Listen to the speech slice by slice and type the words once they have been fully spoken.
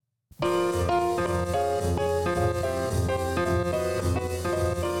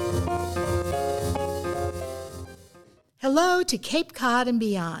Hello to Cape Cod and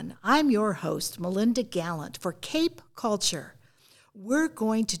beyond. I'm your host, Melinda Gallant, for Cape Culture. We're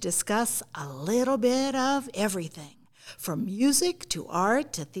going to discuss a little bit of everything, from music to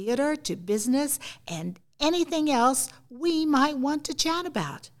art to theater to business and anything else we might want to chat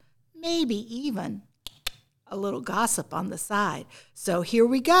about. Maybe even a little gossip on the side. So here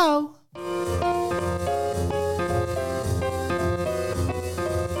we go.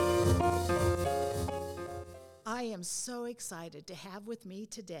 I am so excited to have with me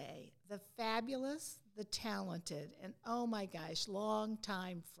today the fabulous, the talented, and oh my gosh,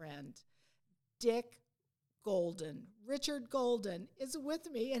 longtime friend, Dick Golden. Richard Golden is with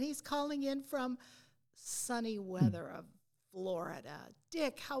me, and he's calling in from sunny weather of Florida.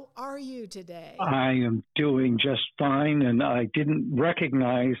 Dick, how are you today? I am doing just fine, and I didn't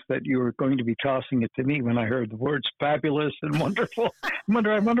recognize that you were going to be tossing it to me when I heard the words fabulous and wonderful.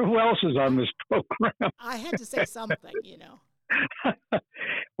 I wonder who else is on this program. I had to say something, you know.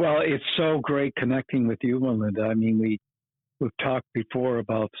 Well, it's so great connecting with you, Melinda. I mean, we've talked before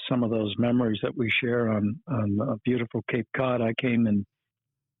about some of those memories that we share on beautiful Cape Cod. I came in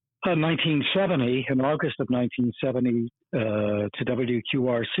 1970, in August of 1970, to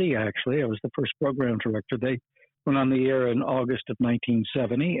WQRC, actually. I was the first program director. They went on the air in August of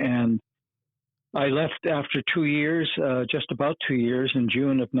 1970, and I left after 2 years, just about 2 years, in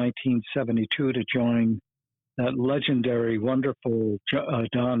June of 1972 to join that legendary, wonderful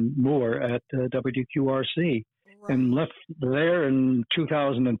Don Moore at WQRC, and left there in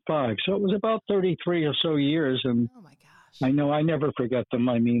 2005. So it was about 33 or so years, and oh my gosh. I know I never forget them.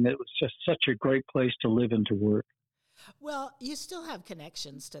 I mean, it was just such a great place to live and to work. Well, you still have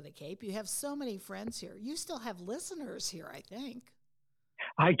connections to the Cape. You have so many friends here. You still have listeners here, I think.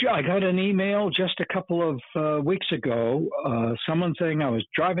 I got an email just a couple of weeks ago, someone saying I was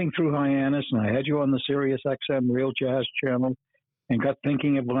driving through Hyannis and I had you on the Sirius XM Real Jazz channel, and got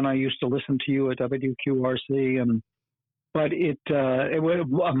thinking of when I used to listen to you at WQRC. But it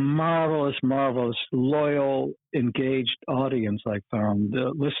was a marvelous, loyal, engaged audience I found.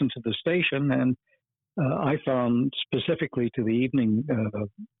 Listened to the station, and I found specifically to the evening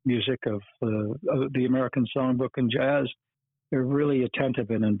music of the American Songbook and jazz. They're really attentive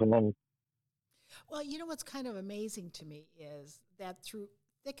and involved. Well, you know what's kind of amazing to me is that through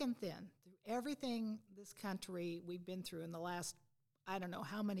thick and thin, through everything this country we've been through in the last, I don't know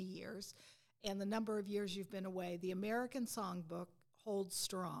how many years, and the number of years you've been away, the American Songbook holds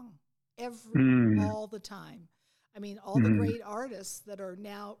strong all the time. I mean, all the great artists that are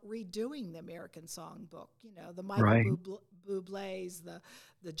now redoing the American Songbook, you know, the Michael Bublé's,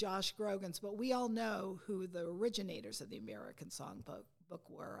 the Josh Grogans, but we all know who the originators of the American Songbook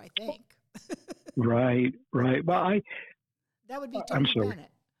were, I think. Right. Well, that would be Tony Bennett,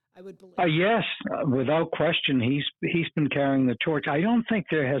 I would believe. Yes, without question, he's been carrying the torch. I don't think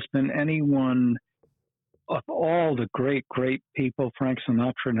there has been anyone of all the great people, Frank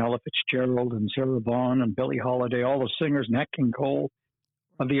Sinatra and Ella Fitzgerald and Sarah Vaughan and Billie Holiday, all the singers, Nat King Cole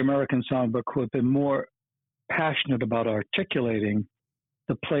of the American Songbook, who have been more passionate about articulating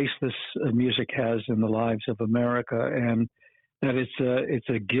the place this music has in the lives of America, and that it's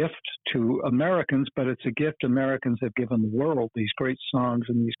a gift to Americans, but it's a gift Americans have given the world, these great songs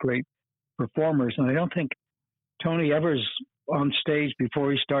and these great performers. And I don't think Tony ever's on stage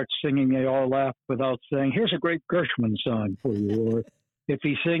before he starts singing, they all laugh without saying, here's a great Gershwin song for you. Or if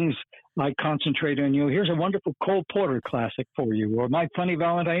he sings, I Concentrate on You, here's a wonderful Cole Porter classic for you. Or My Funny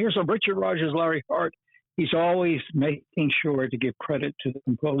Valentine, here's a Richard Rodgers, Larry Hart. He's always making sure to give credit to the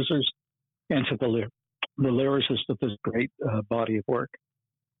composers and to the lyricist of this great body of work.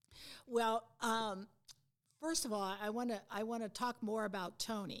 Well, first of all, I want to talk more about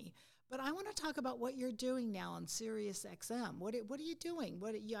Tony, but I want to talk about what you're doing now on Sirius XM. What are you doing?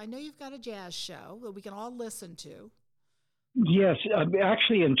 I know you've got a jazz show that we can all listen to. Yes,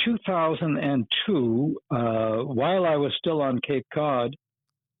 actually, in 2002, while I was still on Cape Cod,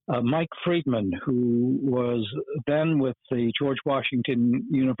 Mike Friedman, who was then with the George Washington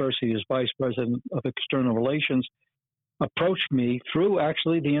University as Vice President of External Relations, approached me through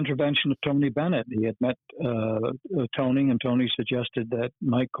actually the intervention of Tony Bennett. He had met Tony, and Tony suggested that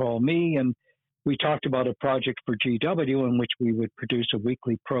Mike call me, and we talked about a project for GW in which we would produce a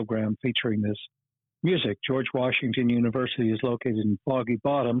weekly program featuring this music. George Washington University is located in Foggy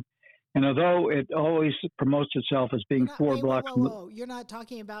Bottom, and although it always promotes itself as being four blocks... Whoa. You're not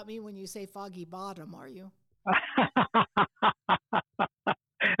talking about me when you say Foggy Bottom, are you?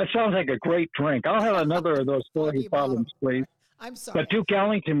 That sounds like a great drink. I'll have another of those Foggy Bottoms, please. I'm But sorry. Duke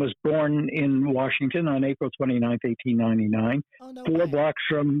Ellington was born in Washington on April 29th, 1899, Oh, no 4 way. blocks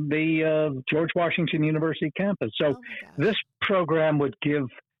from the George Washington University campus. So Oh, my this gosh. program would give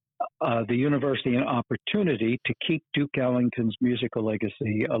the university an opportunity to keep Duke Ellington's musical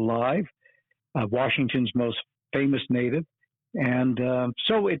legacy alive, Washington's most famous native. And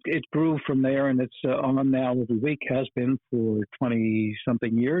so it grew from there, and it's on now every week, has been for 20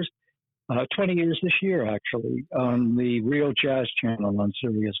 something years. 20 years this year, actually, on Wow. the Real Jazz channel on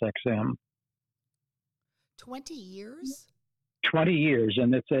Sirius XM. 20 years? 20 years,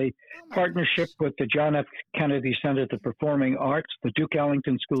 and it's a Oh, my partnership gosh. with the John F. Kennedy Center for Performing Arts, the Duke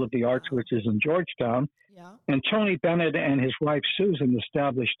Ellington School of the Arts, Wow. which is in Georgetown. Yeah. And Tony Bennett and his wife Susan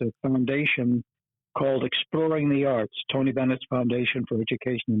established a foundation called Exploring the Arts, Tony Bennett's Foundation for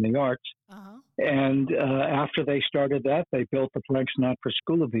Education in the Arts. Uh-huh. And after they started that, they built the Frank Sinatra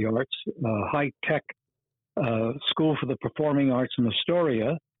School of the Arts, a high-tech school for the performing arts in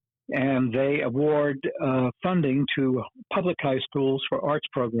Astoria. And they award funding to public high schools for arts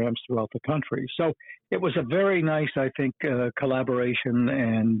programs throughout the country. So it was a very nice, I think, collaboration,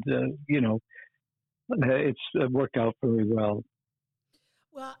 and, it's worked out very well.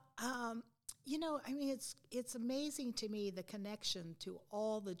 Well, I mean, it's amazing to me the connection to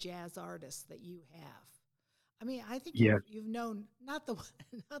all the jazz artists that you have. I mean, I think Yeah. you've known not the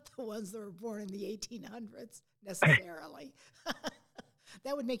not the ones that were born in the 1800s necessarily.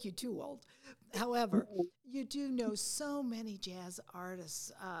 That would make you too old. However, you do know so many jazz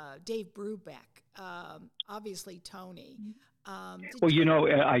artists. Dave Brubeck, obviously Tony. Did Well,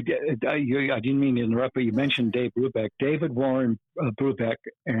 Tony? I didn't mean to interrupt, but you No, that's all mentioned right. Dave Brubeck. David Warren Brubeck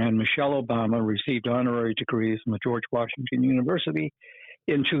and Michelle Obama received honorary degrees from the George Washington University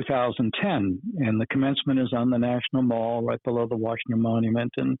in 2010, and the commencement is on the National Mall right below the Washington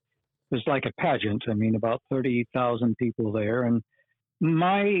Monument, and it's like a pageant. I mean, about 30,000 people there, and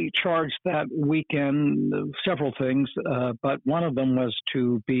my charge that weekend, several things, but one of them was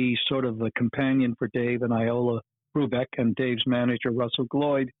to be sort of the companion for Dave and Iola Brubeck and Dave's manager, Russell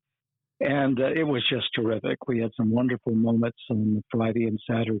Gloyd. And it was just terrific. We had some wonderful moments on Friday and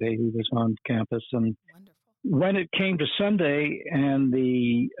Saturday. He was on campus. And Wonderful. when it came to Sunday and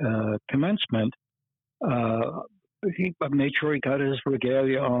the commencement, he made sure he got his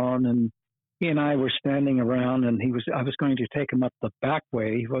regalia on, and he and I were standing around, and I was going to take him up the back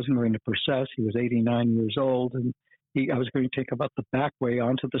way. He wasn't going to process. He was 89 years old, and I was going to take him up the back way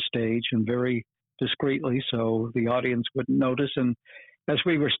onto the stage, and very discreetly, so the audience wouldn't notice. And as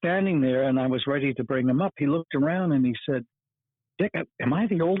we were standing there, and I was ready to bring him up, he looked around and he said, "Dick, am I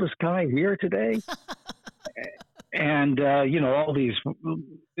the oldest guy here today?" And all these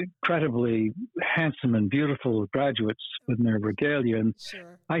incredibly handsome and beautiful graduates with their regalia. And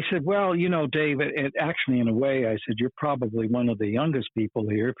Sure. I said, "Well, Dave, it actually, in a way," I said, "you're probably one of the youngest people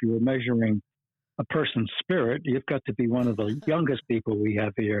here. If you were measuring a person's spirit, you've got to be one of the youngest people we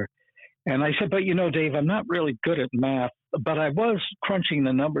have here." And I said, "But Dave, I'm not really good at math, but I was crunching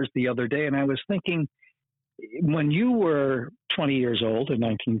the numbers the other day, and I was thinking, when you were 20 years old in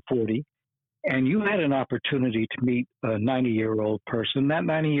 1940, and you had an opportunity to meet a 90-year-old person, that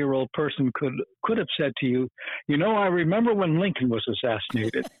 90-year-old person could have said to you, I remember when Lincoln was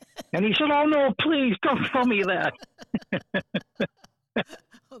assassinated." And he said, "Oh, no, please don't tell me that."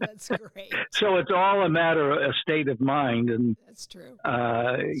 Oh, that's great. So it's all a matter of a state of mind. And, That's true.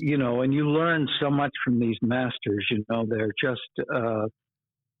 and you learn so much from these masters. They're just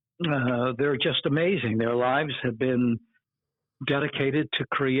amazing. Their lives have been dedicated to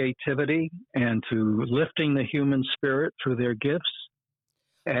creativity and to lifting the human spirit through their gifts.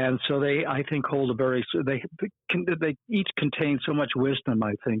 And so they, I think, hold they each contain so much wisdom,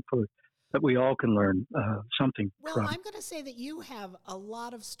 I think, that we all can learn something Well, from. I'm going to say that you have a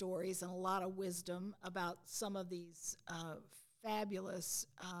lot of stories and a lot of wisdom about some of these fabulous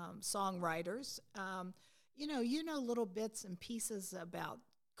songwriters. You know little bits and pieces about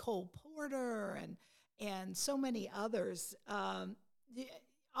Cole Porter and so many others.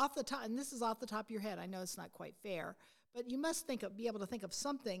 Off the top, and this is off the top of your head. I know it's not quite fair, but you must be able to think of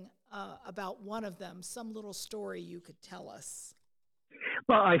something about one of them, some little story you could tell us.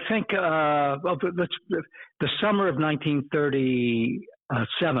 Well, I think the summer of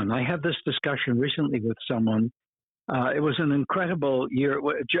 1937, I had this discussion recently with someone. It was an incredible year.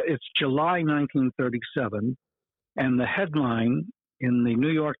 It's July 1937, and the headline in the New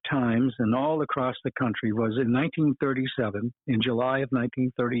York Times and all across the country was, in 1937, in July of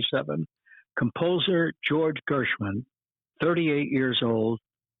 1937, composer George Gershwin, 38 years old,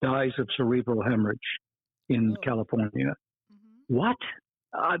 dies of cerebral hemorrhage in California. Mm-hmm. What?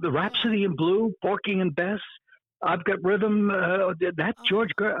 The Rhapsody in Blue, Porgy and Bess, I've got rhythm. That Oh,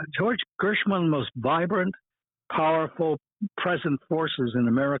 George Gershwin, one of the most vibrant, powerful, present forces in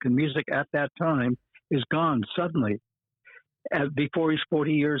American music at that time, is gone suddenly before he's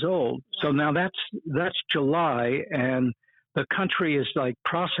 40 years old. So wow. now that's July, and the country is like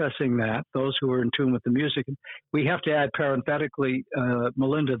processing that. Those who are in tune with the music, we have to add parenthetically,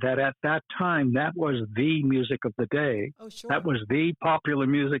 Melinda, that at that time that was the music of the day. Oh, That sure, was the popular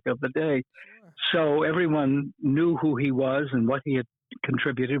music of the day. sure. So everyone knew who he was and what he had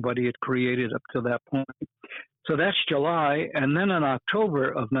contributed, what he had created up to that point. So that's July. And then in October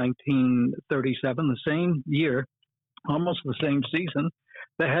of 1937, the same year, almost the same season,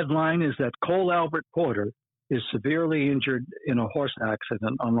 the headline is that Cole Albert Porter is severely injured in a horse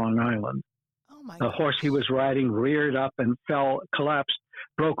accident on Long Island. Oh my The horse he gosh. was riding reared up and fell, collapsed,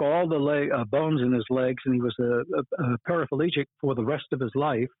 broke all the bones in his legs, and he was a paraplegic for the rest of his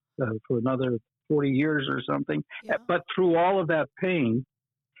life, for another 40 years or something. Yeah. But through all of that pain,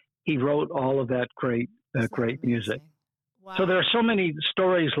 he wrote all of that Isn't that great music. amazing? So there are Wow. so many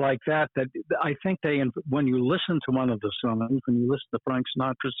stories like that that I think when you listen to one of the songs, when you listen to Frank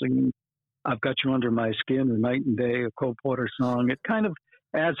Sinatra singing "I've Got You Under My Skin" or "Night and Day," a Cole Porter song, it kind of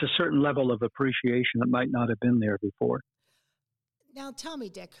adds a certain level of appreciation that might not have been there before. Now tell me,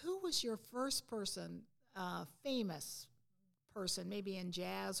 Dick, who was your first person, famous person, maybe in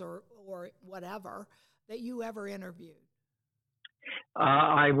jazz or whatever, that you ever interviewed?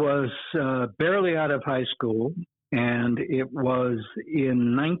 I was barely out of high school, and it was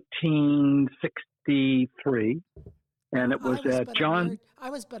in 1963, and Oh, it was at John. I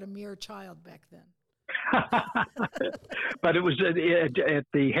was but a mere child back then. But it was at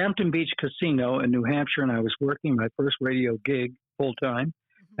the Hampton Beach Casino in New Hampshire, and I was working my first radio gig full time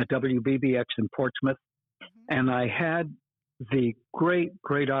Hmm. at WBBX in Portsmouth, Hmm. and I had the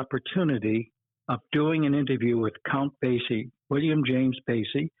great opportunity of doing an interview with Count Basie, William James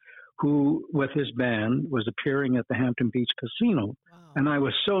Basie, who, with his band, was appearing at the Hampton Beach Casino. Wow. And I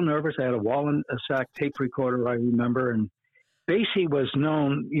was so nervous. I had a Wallensack tape recorder, I remember, and Basie was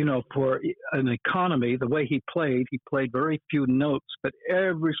known, for an economy. The way he played very few notes, but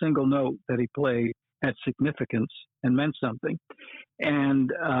every single note that he played had significance and meant something.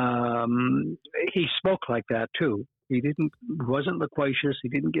 And he spoke like that too. Wasn't loquacious. He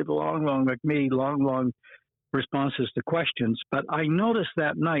didn't get long like me, long responses to questions. But I noticed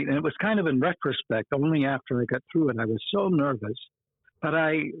that night, and it was kind of in retrospect, only after I got through it, I was so nervous. But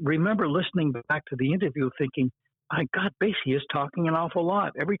I remember listening back to the interview thinking, my God, Basie is talking an awful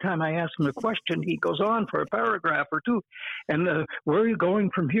lot. Every time I ask him a question, he goes on for a paragraph or two. And where are you going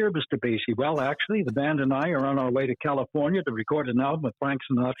from here, Mr. Basie? Well, actually, the band and I are on our way to California to record an album with Frank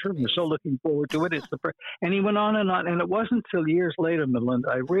Sinatra. That's And we're so amazing. looking forward to it. And he went on and on. And it wasn't until years later, Melinda,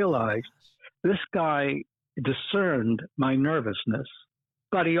 I Oh my realized gosh. this guy discerned my nervousness,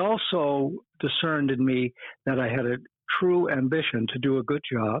 but he also discerned in me that I had a true ambition to do a good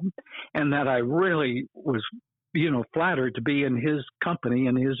job and that I really was, flattered to be in his company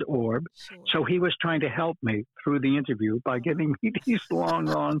and his orb. Sure. So he was trying to help me through the interview by Oh. giving me these long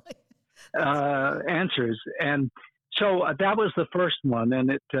That's great. answers. And so that was the first one, and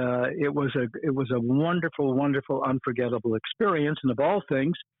it was a wonderful, unforgettable experience. And of all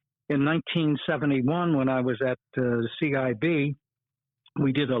things, in 1971, when I was at CIB,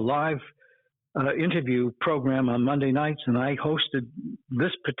 we did a live interview program on Monday nights, and I hosted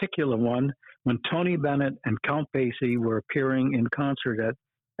this particular one when Tony Bennett and Count Basie were appearing in concert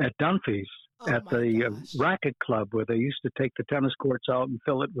at Dunphy's Oh at my the gosh. racket club, where they used to take the tennis courts out and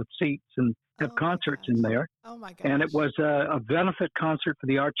fill it with seats and have Oh my concerts in gosh. there. Oh my And it gosh. was a benefit concert for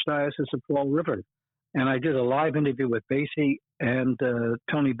the Archdiocese of Fall River. And I did a live interview with Basie and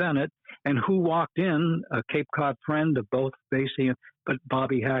Tony Bennett, and who walked in, a Cape Cod friend of both Basie, but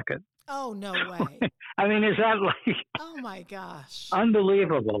Bobby Hackett. Oh no way. I mean, is that like Oh my gosh.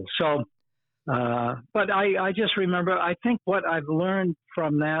 unbelievable? So, but I just remember, I think what I've learned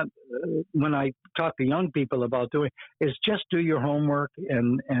from that when I talk to young people about doing is just do your homework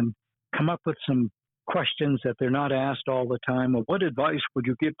and come up with some questions that they're not asked all the time. Well, what advice would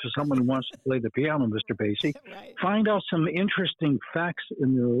you give to someone who wants to play the piano, Mr. Basie? Right. Find out some interesting facts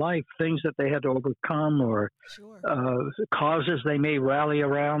in their life, things that they had to overcome or Sure. causes they may rally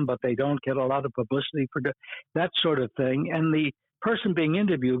around, but they don't get a lot of publicity for that sort of thing. And the person being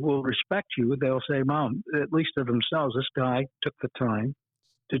interviewed will respect you. They'll say, Mom, at least to themselves, this guy took the time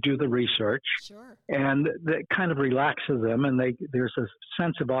to do the research, Sure. and that kind of relaxes them, and there's a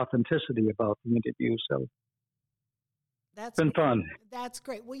sense of authenticity about the interview. So it's That's been fun. that's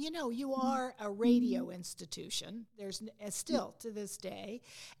great. Well, you are a radio institution. There's still to this day,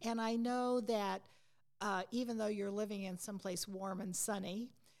 and I know that even though you're living in someplace warm and sunny.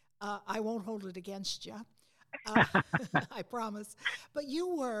 I won't hold it against you. Uh, I promise. But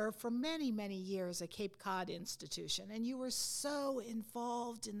you were, for many, many years, a Cape Cod institution, and you were so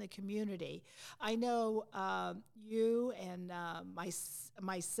involved in the community. I know you and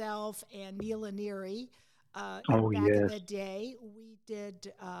myself and Neil Aneri, back in yes. the day, we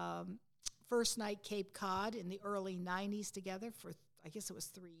did First Night Cape Cod in the early 90s together for, I guess it was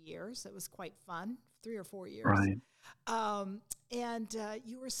 3 years. It was quite fun, 3 or 4 years. Right. And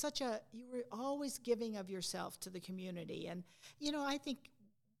you were always giving of yourself to the community. And, I think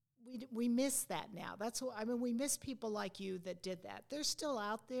we miss that now. We miss people like you that did that. They're still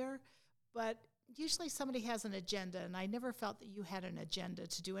out there, but usually somebody has an agenda, and I never felt that you had an agenda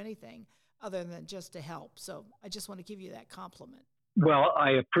to do anything other than just to help. So I just want to give you that compliment. Well,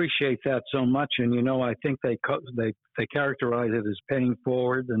 I appreciate that so much, and I think they characterize it as paying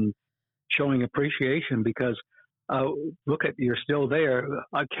forward and showing appreciation because look at you're still there.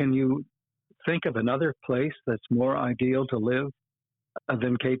 Can you think of another place that's more ideal to live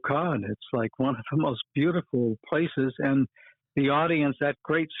than Cape Cod? It's like one of the most beautiful places, and the audience, that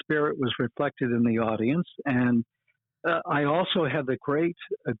great spirit was reflected in the audience. And I also had the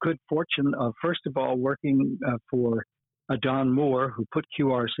good fortune of, first of all, working for Don Moore, who put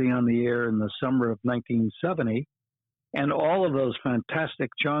QRC on the air in the summer of 1970. And all of those fantastic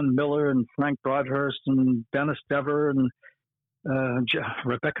John Miller and Frank Broadhurst and Dennis Dever and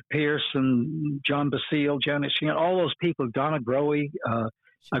Rebecca Pierce and John Basile, Janet Sheehan, all those people, Donna Growe,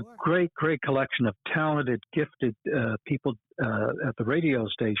 a great, great collection of talented, gifted people at the radio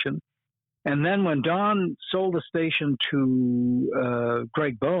station. And then when Don sold the station to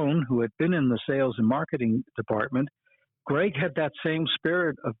Greg Bone, who had been in the sales and marketing department, Greg had that same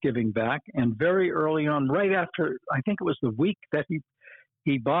spirit of giving back. And very early on, right after, I think it was the week that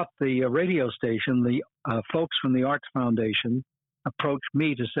he bought the radio station, the folks from the Arts Foundation approached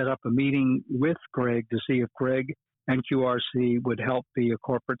me to set up a meeting with Greg to see if Greg and QRC would help be a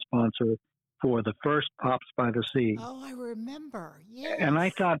corporate sponsor for the first Pops by the Sea. Oh, I remember. Yes. And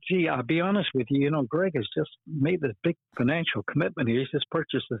I thought, gee, I'll be honest with you, Greg has just made this big financial commitment. He's just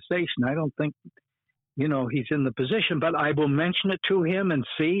purchased the station. I don't think, he's in the position, but I will mention it to him and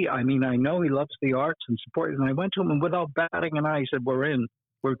see. I mean, I know he loves the arts and support it. And I went to him, and without batting an eye, he said, we're in.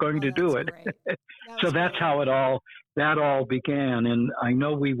 We're going to do it. So that's how that all began. And I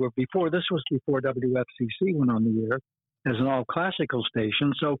know this was before WFCC went on the air as an all classical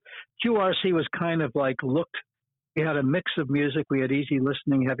station. So QRC was kind of like we had a mix of music. We had easy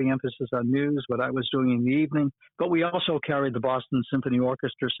listening, heavy emphasis on news, what I was doing in the evening. But we also carried the Boston Symphony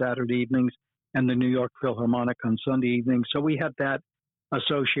Orchestra Saturday evenings and the New York Philharmonic on Sunday evenings. So we had that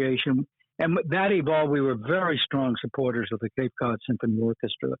association. And that evolved. We were very strong supporters of the Cape Cod Symphony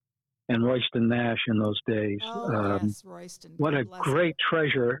Orchestra and Royston Nash in those days. Oh, yes, Royston. What a great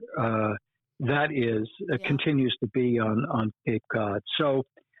treasure that is. It continues to be on Cape Cod. So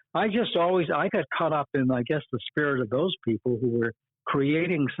I got caught up in, I guess, the spirit of those people who were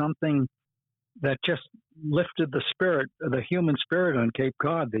creating something that just lifted the human spirit on Cape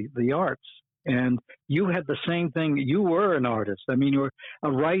Cod, the arts. And you had the same thing. You were an artist. I mean, you were a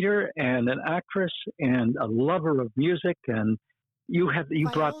writer and an actress and a lover of music, and you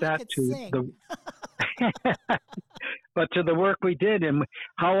brought that to the but to the work we did. And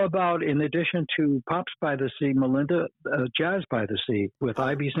how about, in addition to Pops by the Sea, Melinda, Jazz by the Sea, with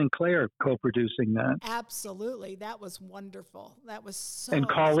Ivy Sinclair co-producing that? Absolutely. That was wonderful. That was so. And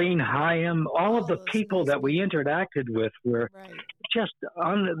Colleen Hyam, all of the people that we interacted with were just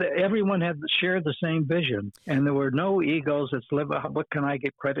everyone had shared the same vision, and there were no egos. What can I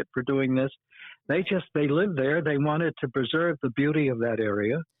get credit for doing this? They lived there. They wanted to preserve the beauty of that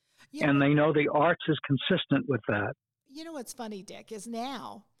area. And they know the arts is consistent with that. You know what's funny, Dick, is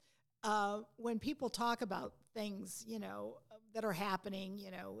now when people talk about things, that are happening,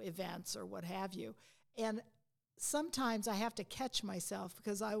 events or what have you, and sometimes I have to catch myself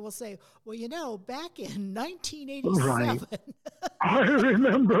because I will say, well, back in 1987. Right. I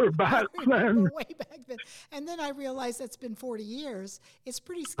remember back then. Way back then. And then I realize that's been 40 years. It's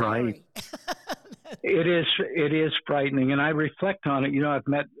pretty scary. Right. It is frightening. And I reflect on it. I've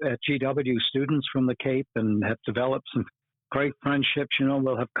met at GW students from the Cape and have developed some great friendships.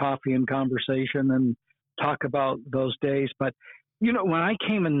 We'll have coffee and conversation and talk about those days. But, when I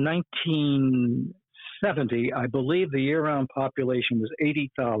came in 1970, I believe the year-round population was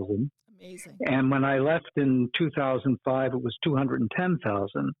 80,000. Amazing. And when I left in 2005, it was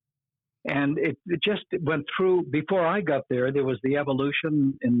 210,000. And it just went through, before I got there was the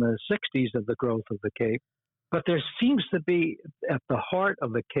evolution in the 60s of the growth of the Cape. But there seems to be, at the heart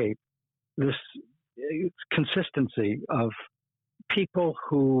of the Cape, this consistency of people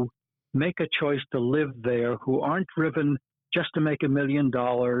who make a choice to live there, who aren't driven just to make $1 million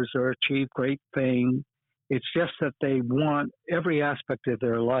or achieve great fame. It's just that they want every aspect of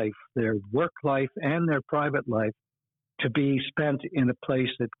their life, their work life and their private life, to be spent in a place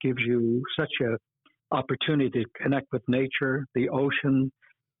that gives you such a opportunity to connect with nature, the ocean,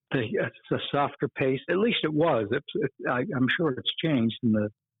 the softer pace. At least it was. I'm sure it's changed in the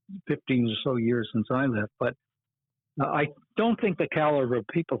 15 or so years since I left, but I don't think the caliber of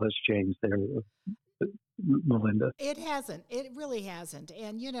people has changed there, Melinda. It hasn't. It really hasn't.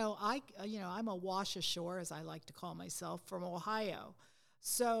 And I'm a wash ashore, as I like to call myself, from Ohio.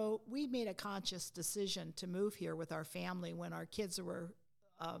 So we made a conscious decision to move here with our family when our kids were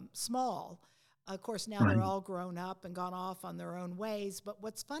small. Of course, now they're all grown up and gone off on their own ways. But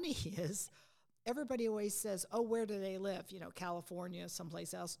what's funny is everybody always says, oh, where do they live? California,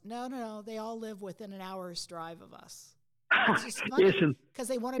 someplace else. No. They all live within an hour's drive of us. It's just funny because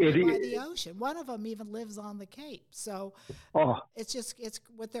they want to be by the ocean. One of them even lives on the Cape. So it's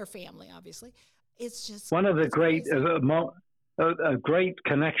with their family, obviously. It's just one of the great, a great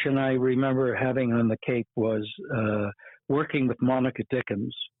connection I remember having on the Cape was working with Monica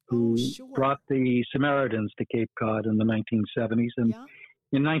Dickens, who brought the Samaritans to Cape Cod in the 1970s. And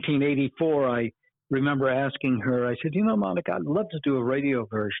in 1984, I remember asking her, I said, Monica, I'd love to do a radio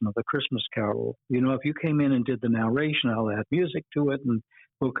version of the Christmas Carol. If you came in and did the narration, I'll add music to it and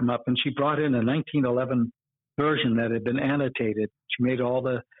we'll come up. And she brought in a 1911 version that had been annotated. She made all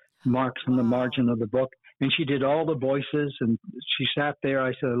the marks on the margin of the book, and she did all the voices, and she sat there.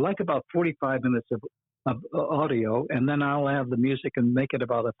 I said, I'd like about 45 minutes of audio, and then I'll have the music and make it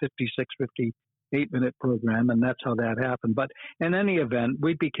about a 58-minute program, and that's how that happened. But in any event,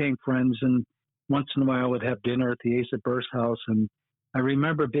 we became friends, and once in a while would have dinner at the Asa Burst house. And I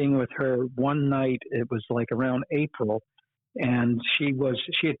remember being with her one night, it was like around April, and she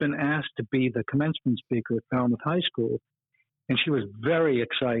had been asked to be the commencement speaker at Falmouth High School. And she was very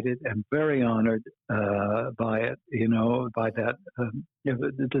excited and very honored by it, by that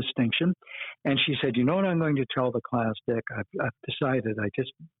the distinction. And she said, you know what I'm going to tell the class, Dick? I've decided, I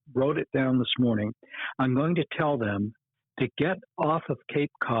just wrote it down this morning. I'm going to tell them to get off of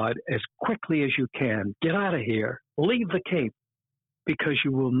Cape Cod as quickly as you can. Get out of here. Leave the Cape, because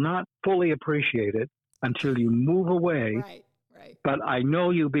you will not fully appreciate it until you move away. Right. But I know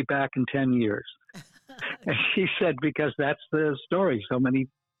you'll be back in 10 years. And she said, because that's the story. So many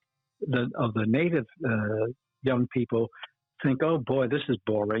of the native young people think, oh boy, this is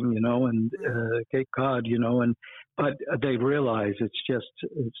boring, and Cape Cod, but they realize it's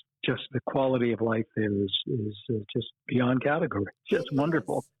just the quality of life there is just beyond category. It's just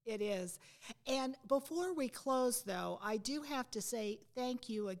wonderful. It is. And before we close, though, I do have to say thank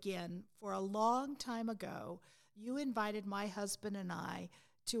you again. For a long time ago, you invited my husband and I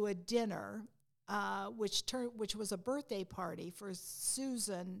to a dinner, which was a birthday party for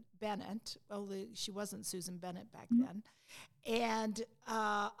Susan Bennett. Well, she wasn't Susan Bennett back then. And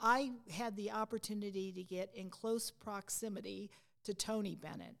I had the opportunity to get in close proximity to Tony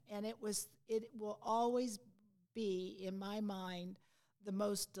Bennett. And it will always be, in my mind, the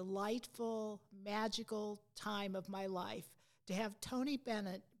most delightful, magical time of my life to have Tony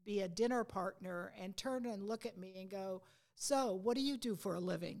Bennett be a dinner partner and turn and look at me and go, so what do you do for a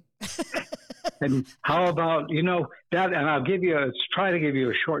living? And how about, that, and I'll try to give you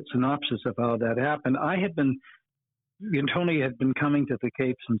a short synopsis of how that happened. Tony had been coming to the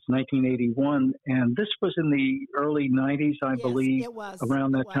Cape since 1981, and this was in the early 90s, I believe,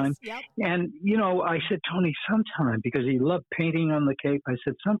 around that time. Yep. And, I said, Tony, sometime, because he loved painting on the Cape, I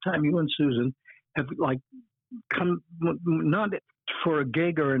said, sometime you and Susan have, come, not for a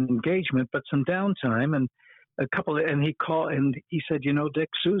gig or an engagement, but some downtime, and and he called and he said, Dick,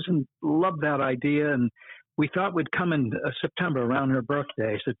 Susan loved that idea, and we thought we'd come in September around her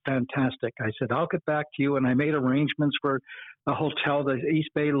birthday. I said, fantastic. I said, I'll get back to you. And I made arrangements for a hotel, the East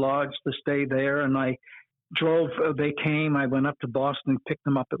Bay Lodge, to stay there. And I they came. I went up to Boston, picked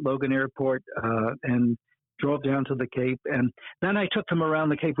them up at Logan Airport, and drove down to the Cape. And then I took them around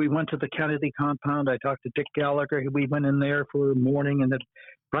the Cape. We went to the Kennedy compound. I talked to Dick Gallagher. We went in there for a morning and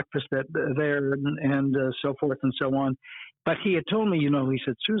breakfast there and so forth and so on. But he had told me, he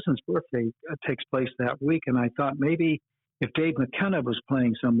said, Susan's birthday takes place that week. And I thought maybe if Dave McKenna was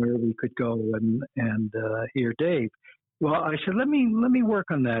playing somewhere, we could go and hear Dave. Well, I said, let me work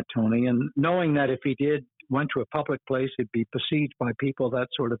on that, Tony. And knowing that if he went to a public place, he'd be besieged by people, that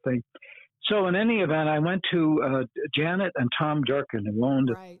sort of thing. So in any event, I went to Janet and Tom Durkin, who owned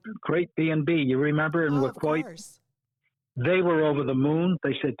a great B&B. You remember in Wacoit? Of course. They were over the moon.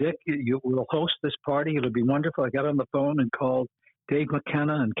 They said, Dick, you will host this party. It'll be wonderful. I got on the phone and called Dave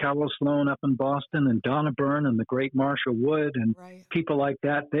McKenna and Carol Sloan up in Boston and Donna Byrne and the great Marshall Wood and Right. people like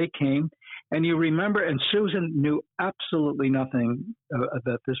that. They came. And you remember, and Susan knew absolutely nothing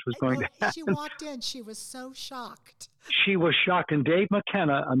that this was going to happen. She walked in. She was so shocked. She was shocked. And Dave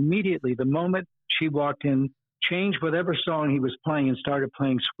McKenna, immediately, the moment she walked in, changed whatever song he was playing and started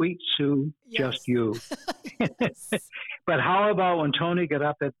playing Sweet Sue, Just You. Yes. But how about when Tony got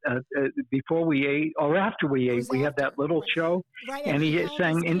up before we ate, or after we ate, we had that little show, right, and he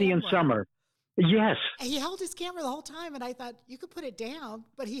sang Indian Summer. Yes. And he held his camera the whole time, and I thought, you could put it down,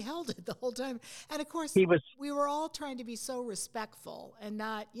 but he held it the whole time. And, of course, we were all trying to be so respectful and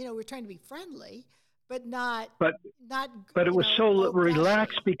not, we were trying to be friendly, but not. But it was so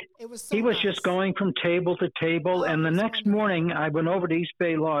relaxed. It was so he was nice. just going from table to table. And the next morning, I went over to East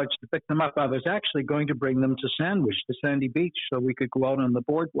Bay Lodge to pick them up. I was actually going to bring them to Sandwich, to Sandy Beach, so we could go out on the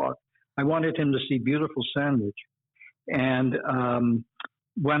boardwalk. I wanted him to see beautiful Sandwich. And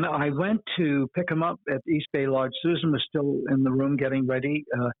when I went to pick him up at East Bay Lodge, Susan was still in the room getting ready.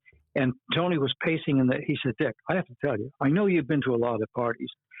 And Tony was pacing he said, Dick, I have to tell you, I know you've been to a lot of parties.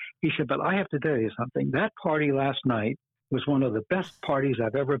 He said, but I have to tell you something. That party last night was one of the best parties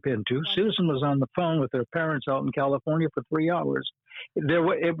I've ever been to. Susan was on the phone with her parents out in California for 3 hours.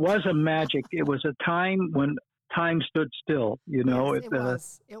 It was a magic. It was a time when time stood still,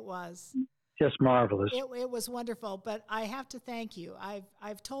 Yes, it was. Just marvelous. It was wonderful. But I have to thank you.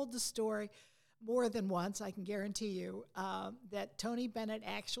 I've told the story more than once, I can guarantee you, that Tony Bennett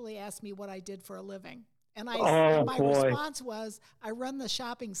actually asked me what I did for a living. And my response was, I run the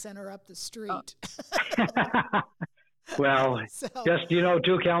shopping center up the street. Well,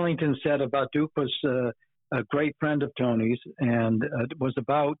 Duke Ellington said about Duke was a great friend of Tony's and was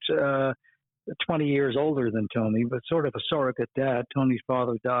about 20 years older than Tony, but sort of a surrogate dad. Tony's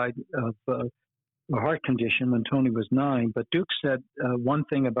father died of a heart condition when Tony was 9. But Duke said one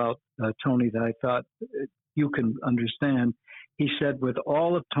thing about Tony that I thought you can understand. He said, with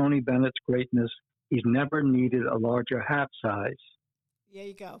all of Tony Bennett's greatness, he's never needed a larger hat size. There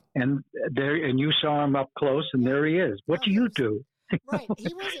you go. And you saw him up close, and there he is. What do you do? Right.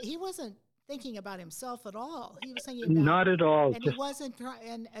 He wasn't thinking about himself at all. He was thinking about not at all. And he wasn't.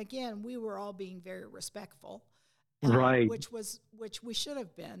 And again, we were all being very respectful, right? Which we should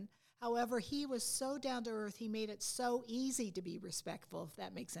have been. However, he was so down to earth. He made it so easy to be respectful, if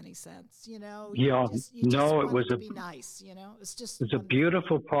that makes any sense. Yeah. It was to be nice. It was a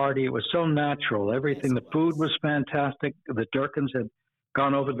beautiful party. It was so natural. Everything. Yes, the food was fantastic. The Durkins had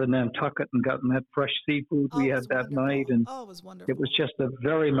gone over to Nantucket and gotten that fresh seafood we had that night, and it was wonderful. It was just a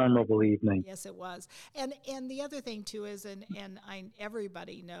very memorable evening. Yes, it was. And the other thing too is,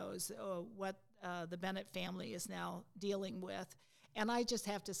 everybody knows what the Bennett family is now dealing with. And I just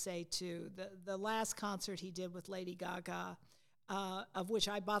have to say, too, the last concert he did with Lady Gaga, of which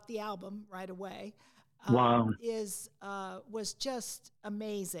I bought the album right away, was just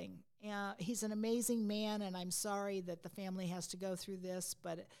amazing. He's an amazing man, and I'm sorry that the family has to go through this,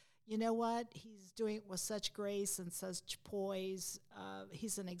 but you know what? He's doing it with such grace and such poise.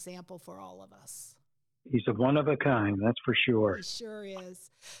 He's an example for all of us. He's a one of a kind, that's for sure. He sure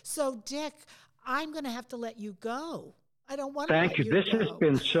is. So, Dick, I'm going to have to let you go. I don't want to Thank you. This go. has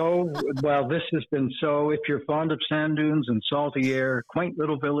been so, if you're fond of sand dunes and salty air, quaint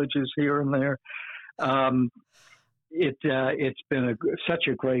little villages here and there, it's been such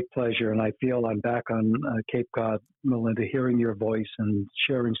a great pleasure, and I feel I'm back on Cape Cod, Melinda, hearing your voice and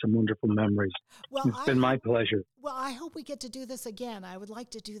sharing some wonderful memories. Well, it's been my pleasure. Well, I hope we get to do this again. I would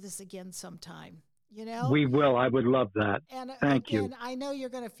like to do this again sometime. We will. I would love that. And Thank you. I know you're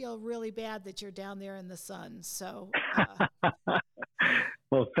going to feel really bad that you're down there in the sun. So.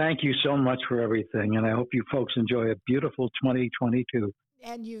 Well, thank you so much for everything, and I hope you folks enjoy a beautiful 2022.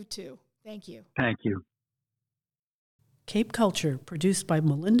 And you too. Thank you. Thank you. Cape Culture, produced by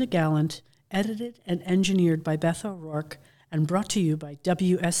Melinda Gallant, edited and engineered by Beth O'Rourke, and brought to you by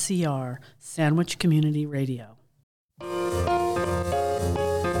WSCR, Sandwich Community Radio.